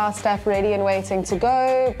all of our stuff ready and waiting to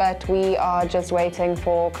go, but we are just waiting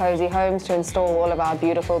for Cozy Homes to install all of our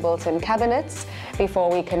beautiful built-in cabinets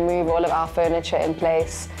before we can move all of our furniture in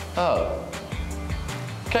place. Oh.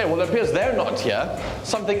 Okay, well it appears they're not here.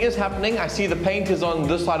 Something is happening. I see the paint is on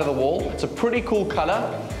this side of the wall. It's a pretty cool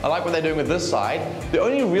color. I like what they're doing with this side. The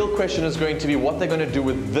only real question is going to be what they're going to do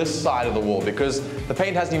with this side of the wall, because the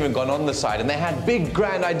paint hasn't even gone on this side, and they had big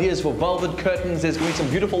grand ideas for velvet curtains. There's going to be some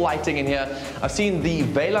beautiful lighting in here. I've seen the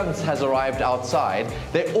Valence has arrived outside.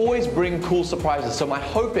 They always bring cool surprises, so my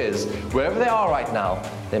hope is wherever they are right now,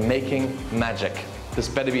 they're making magic. This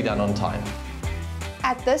better be done on time.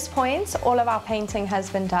 At this point, all of our painting has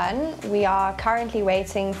been done. We are currently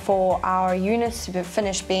waiting for our units to be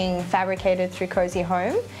finished being fabricated through Cozy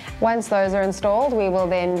Home. Once those are installed, we will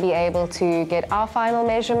then be able to get our final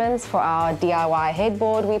measurements for our DIY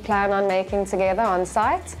headboard we plan on making together on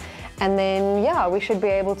site. And then, yeah, we should be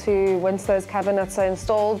able to, once those cabinets are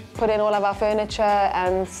installed, put in all of our furniture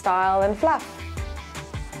and style and fluff.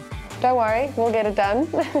 Don't worry, we'll get it done.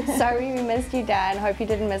 Sorry we missed you, Dan. Hope you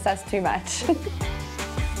didn't miss us too much.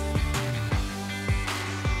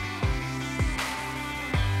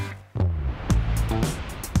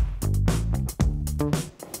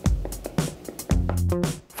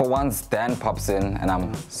 For once, Dan pops in and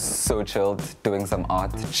I'm so chilled, doing some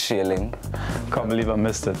art, chilling. Can't believe I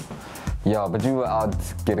missed it. Yeah, but you were out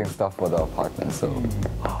getting stuff for the apartment, so...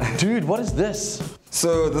 Dude, what is this?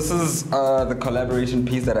 So this is the collaboration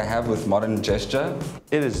piece that I have with Modern Gesture.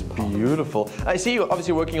 It is beautiful. I see you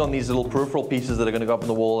obviously working on these little peripheral pieces that are going to go up on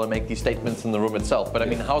the wall and make these statements in the room itself. But I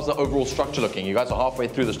mean, how's the overall structure looking? You guys are halfway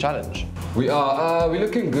through this challenge. We are. We're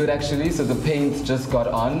looking good actually. So the paint just got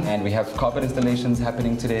on and we have carpet installations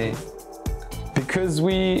happening today. Because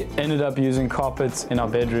we ended up using carpets in our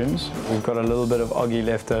bedrooms, we've got a little bit of oggy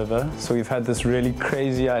left over. So we've had this really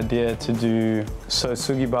crazy idea to do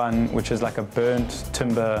sugiban, which is like a burnt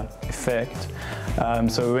timber effect.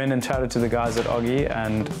 So we went and chatted to the guys at Oggy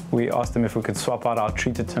and we asked them if we could swap out our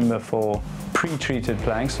treated timber for pre-treated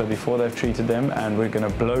planks, so before they've treated them, and we're going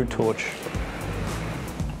to blowtorch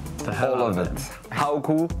the hell all of it. How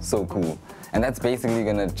cool? So cool. And that's basically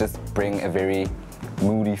going to just bring a very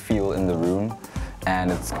moody feel in the room,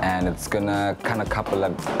 and it's gonna kind of couple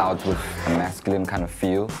it out with a masculine kind of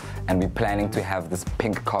feel, and we're planning to have this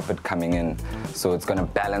pink carpet coming in, so it's gonna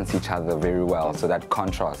balance each other very well, so that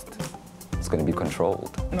contrast is gonna be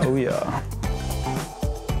controlled. Oh yeah.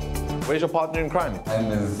 Where's your partner in crime?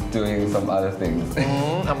 Is doing some other things.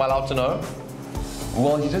 Am I allowed to know?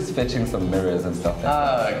 Well, he's just fetching some mirrors and stuff like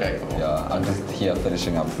that. Okay, cool. Yeah, I'm just here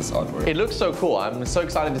finishing up this artwork. It looks so cool. I'm so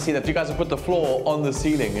excited to see that you guys have put the floor on the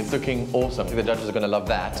ceiling. It's looking awesome. I think the judges are going to love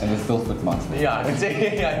that. And we're still foot masters. Yeah, I can see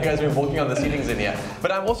yeah, you guys have been walking on the ceilings in here.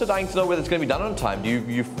 But I'm also dying to know whether it's going to be done on time.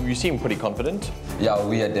 You seem pretty confident. Yeah,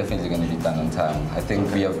 we are definitely going to be done on time. I think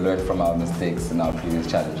we have learned from our mistakes in our previous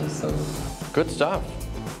challenges, so... Good stuff.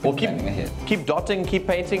 Well, keep dotting, keep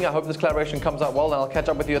painting. I hope this collaboration comes out well, and I'll catch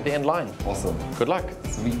up with you at the end line. Awesome. Good luck.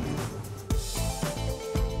 Sweet.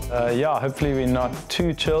 Yeah, hopefully we're not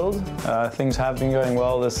too chilled. Things have been going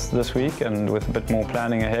well this week, and with a bit more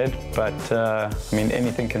planning ahead. But I mean,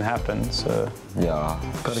 anything can happen. So yeah.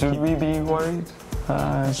 Should we be worried?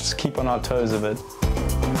 Just keep on our toes a bit.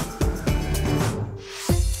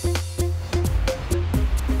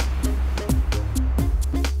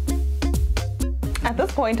 At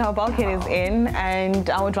this point, our bulkhead is in and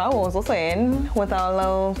our drywall is also in with our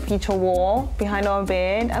little feature wall behind our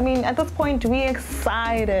bed. I mean, at this point, we're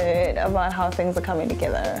excited about how things are coming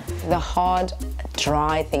together. The hard,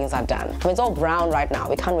 dry things are done. I mean, it's all brown right now.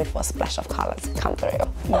 We can't wait for a splash of colors to come through.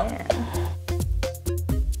 Yeah.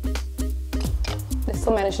 They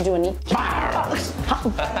still managed to do a knee. That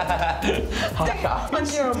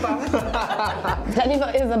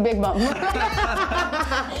is a big bump.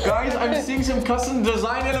 Guys, I'm seeing some custom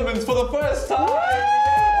design elements for the first time.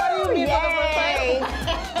 What do you mean for the first time?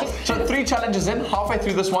 So 3 challenges in, halfway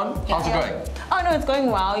through this one. How's it going? Oh no, it's going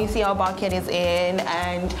well. You see our bulkhead is in,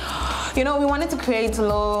 and you know, we wanted to create a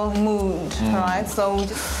little mood, right? So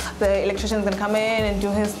the electrician's gonna come in and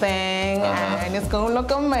do his thing, and it's gonna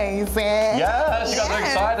look amazing. Yes, you guys are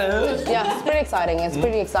excited. Yeah, it's pretty exciting. It's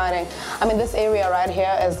pretty exciting. I mean, this area right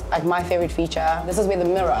here is like my favorite feature. This is where the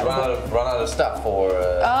mirror is. Run out of stuff for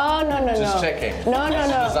oh, no. just checking. No.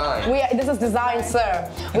 Design. This is design, sir.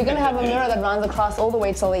 We're going to have a mirror that runs across all the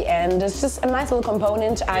way till the end. It's just a nice little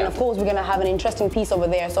component, and of course, we're going to have an interesting piece over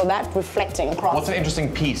there, so that reflecting across. What's an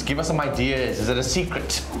interesting piece? Give us some ideas. Is it a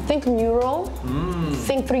secret? Think mural.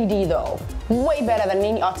 Think 3D, though. Way better than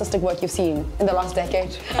any artistic work you've seen in the last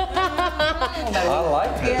decade. I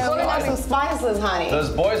like this. We're going to have some spices, honey.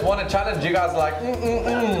 Those boys want a challenge. You guys are like,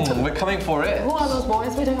 we're coming for it. Who are those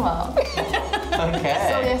boys? What are you talking about? Okay.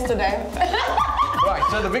 So yesterday. Right,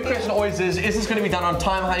 so the big question always is this going to be done on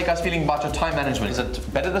time? How are you guys feeling about your time management? Is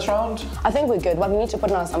it better this round? I think we're good. Well, we need to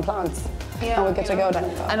put on some plants. Yeah, and we're good to go then.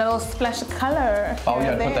 And a little splash of color. Oh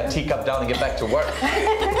yeah, put that teacup down and get back to work.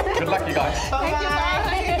 Good luck, you guys. Bye.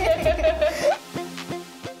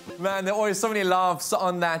 Man, there are always so many laughs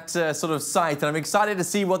on that sort of site, and I'm excited to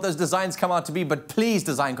see what those designs come out to be, but please,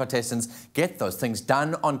 design contestants, get those things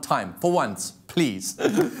done on time. For once, please.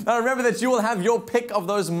 Now remember that you will have your pick of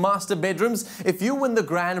those master bedrooms if you win the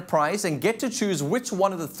grand prize and get to choose which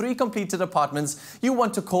one of the 3 completed apartments you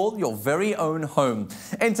want to call your very own home.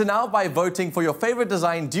 Enter now by voting for your favorite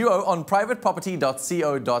design duo on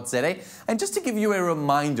privateproperty.co.za. And just to give you a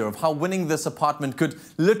reminder of how winning this apartment could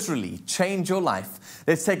literally change your life,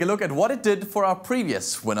 let's take a look at what it did for our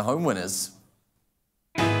previous Winner Home winners.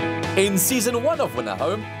 In season 1 of Winner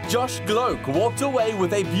Home, Josh Gloak walked away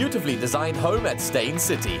with a beautifully designed home at Stain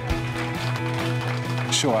City.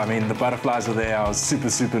 Sure, I mean, the butterflies were there. I was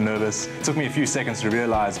super nervous. It took me a few seconds to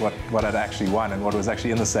realize what I'd actually won and what was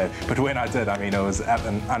actually in the safe. But when I did, I mean, it was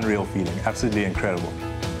an unreal feeling, absolutely incredible.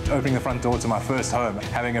 Opening the front door to my first home,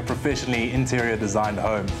 having a professionally interior designed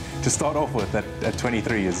home to start off with at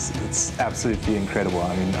 23 it's absolutely incredible.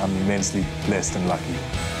 I mean, I'm immensely blessed and lucky.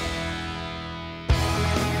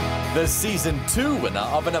 The season 2 winner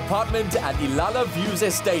of an apartment at Ilala Views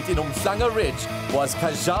Estate in Umhlanga Ridge was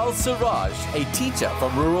Kajal Siraj, a teacher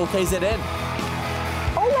from rural KZN.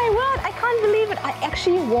 Oh my word, I can't believe it. I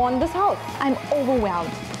actually won this house. I'm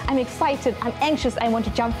overwhelmed. I'm excited. I'm anxious. I want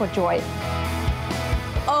to jump for joy.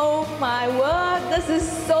 Oh my word, this is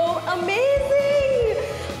so amazing!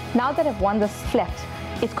 Now that I've won this flat,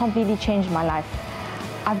 it's completely changed my life.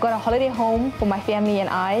 I've got a holiday home for my family and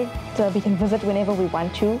I, so we can visit whenever we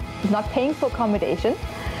want to. We're not paying for accommodation.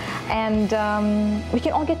 And we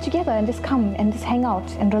can all get together and just come and just hang out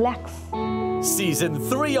and relax. Season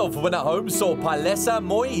 3 of Winner Home saw Palesa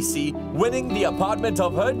Moisi winning the apartment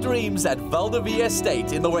of her dreams at Valdevie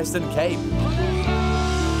Estate in the Western Cape.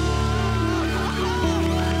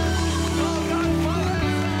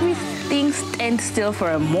 Things stand still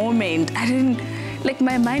for a moment. I didn't, like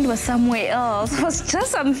my mind was somewhere else. It was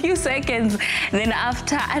just a few seconds. And then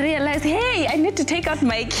after I realized, hey, I need to take out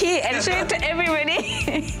my key and show it to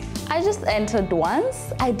everybody. I just entered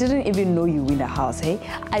once. I didn't even know you win a house, hey?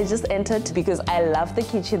 I just entered because I loved the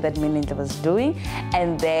kitchen that Melinda was doing.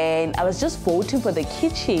 And then I was just voting for the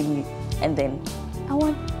kitchen. And then I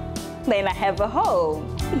won. Then I have a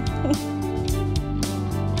home.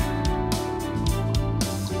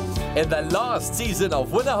 In the last season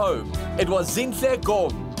of Winner Home, it was Zinhle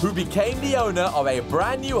Gom who became the owner of a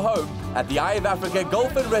brand new home at the Eye of Africa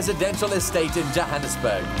Golf and Residential Estate in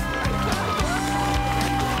Johannesburg.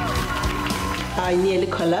 I nearly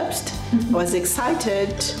collapsed. I was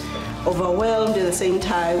excited, overwhelmed at the same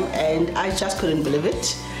time, and I just couldn't believe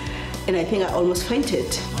it. And I think I almost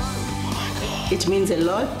fainted. It means a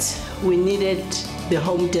lot. We needed the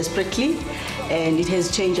home desperately, and it has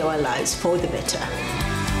changed our lives for the better.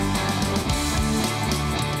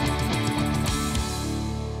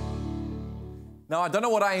 Now, I don't know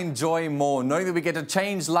what I enjoy more, knowing that we get to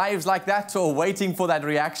change lives like that or waiting for that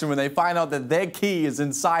reaction when they find out that their key is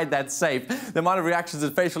inside that safe. The amount of reactions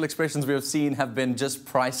and facial expressions we have seen have been just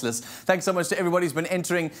priceless. Thanks so much to everybody who's been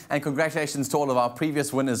entering, and congratulations to all of our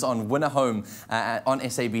previous winners on Winner Home on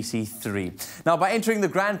SABC3. Now, by entering the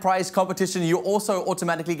grand prize competition, you also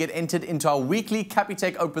automatically get entered into our weekly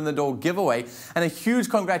Capitec Open the Door giveaway. And a huge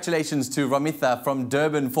congratulations to Ramitha from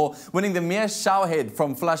Durban for winning the Mia showerhead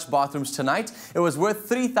from Flush Bathrooms tonight. It was worth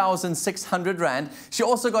 3,600 Rand. She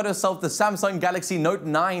also got herself the Samsung Galaxy Note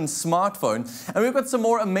 9 smartphone. And we've got some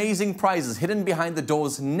more amazing prizes hidden behind the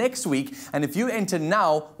doors next week. And if you enter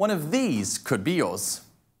now, one of these could be yours.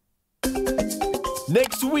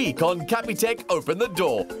 Next week on Capitec Open the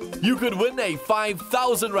Door, you could win a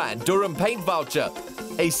 5,000 Rand Durham paint voucher,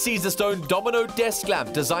 a Caesarstone domino desk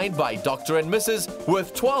lamp designed by Dr. and Mrs.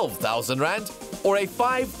 worth 12,000 Rand, or a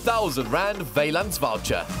 5,000 Rand Valence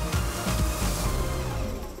voucher.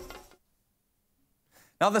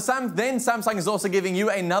 Now, Samsung is also giving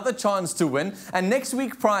you another chance to win. And next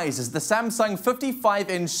week's prize is the Samsung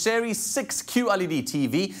 55-inch Series 6 QLED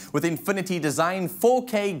TV with Infinity Design,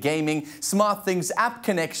 4K gaming, SmartThings app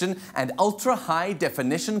connection, and ultra-high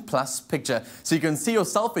definition plus picture, so you can see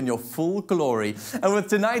yourself in your full glory. And with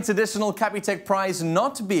tonight's additional Capitec prize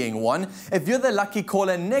not being won, if you're the lucky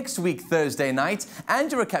caller next week, Thursday night,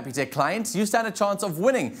 and you're a Capitec client, you stand a chance of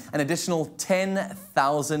winning an additional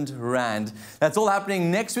 10,000 Rand. That's all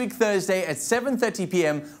happening next week, Thursday at 7:30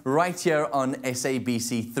 p.m. right here on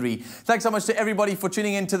SABC3. Thanks so much to everybody for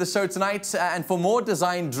tuning in to the show tonight. And for more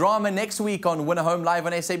design drama next week on Winner Home Live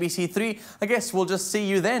on SABC3, I guess we'll just see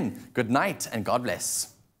you then. Good night and God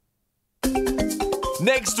bless.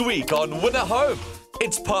 Next week on Winner Home,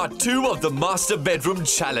 it's part 2 of the Master Bedroom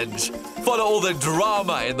Challenge. Follow all the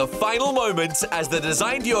drama in the final moments as the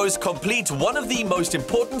design duos complete one of the most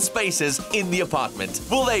important spaces in the apartment.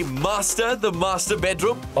 Will they master the master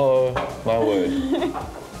bedroom? Oh, my word.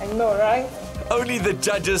 I know, right? Only the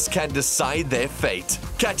judges can decide their fate.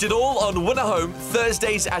 Catch it all on Winner Home,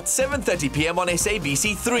 Thursdays at 7:30 p.m. on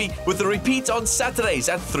SABC3, with a repeat on Saturdays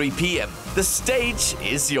at 3 p.m. The stage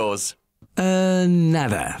is yours.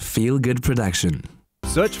 Another feel-good production.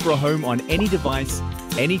 Search for a home on any device,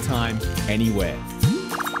 anytime, anywhere.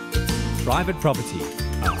 Private Property,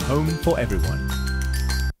 a home for everyone.